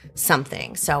know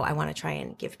something. So I want to try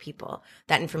and give people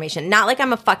that information. Not like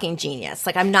I'm a fucking genius.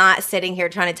 Like I'm not sitting here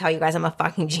trying to tell you guys I'm a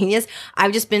fucking genius.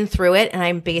 I've just been through it and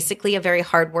I'm basically a very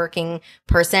hardworking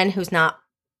person who's not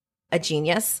a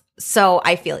genius. So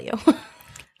I feel you.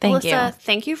 Thank Alyssa, you.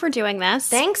 thank you for doing this.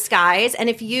 Thanks, guys. And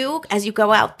if you, as you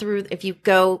go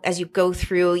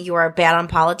through your Bad on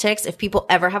Politics, if people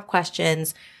ever have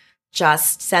questions,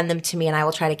 just send them to me and I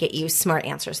will try to get you smart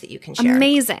answers that you can share.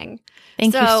 Amazing.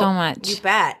 Thank you so much. You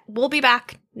bet. We'll be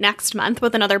back next month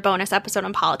with another bonus episode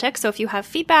on politics. So if you have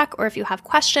feedback or if you have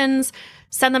questions,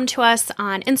 send them to us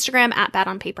on Instagram at Bad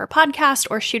on Paper Podcast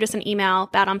or shoot us an email,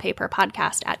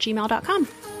 badonpaperpodcast@gmail.com.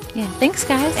 Yeah. Thanks,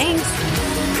 guys.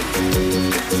 Thanks.